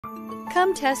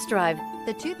Come test drive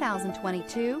the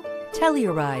 2022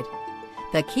 Telluride.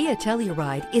 The Kia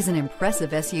Telluride is an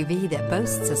impressive SUV that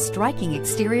boasts a striking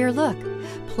exterior look,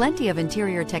 plenty of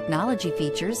interior technology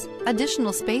features,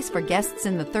 additional space for guests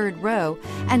in the third row,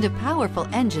 and a powerful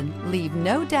engine leave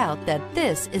no doubt that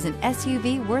this is an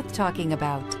SUV worth talking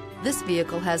about. This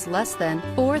vehicle has less than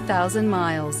 4,000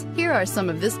 miles. Here are some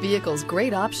of this vehicle's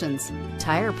great options: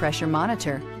 tire pressure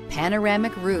monitor,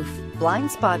 panoramic roof,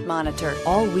 blind spot monitor,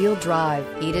 all-wheel drive,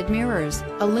 heated mirrors,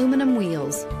 aluminum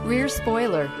wheels, rear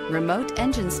spoiler, remote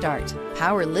engine start,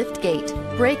 power lift gate,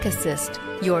 brake assist.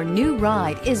 Your new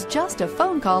ride is just a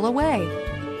phone call away.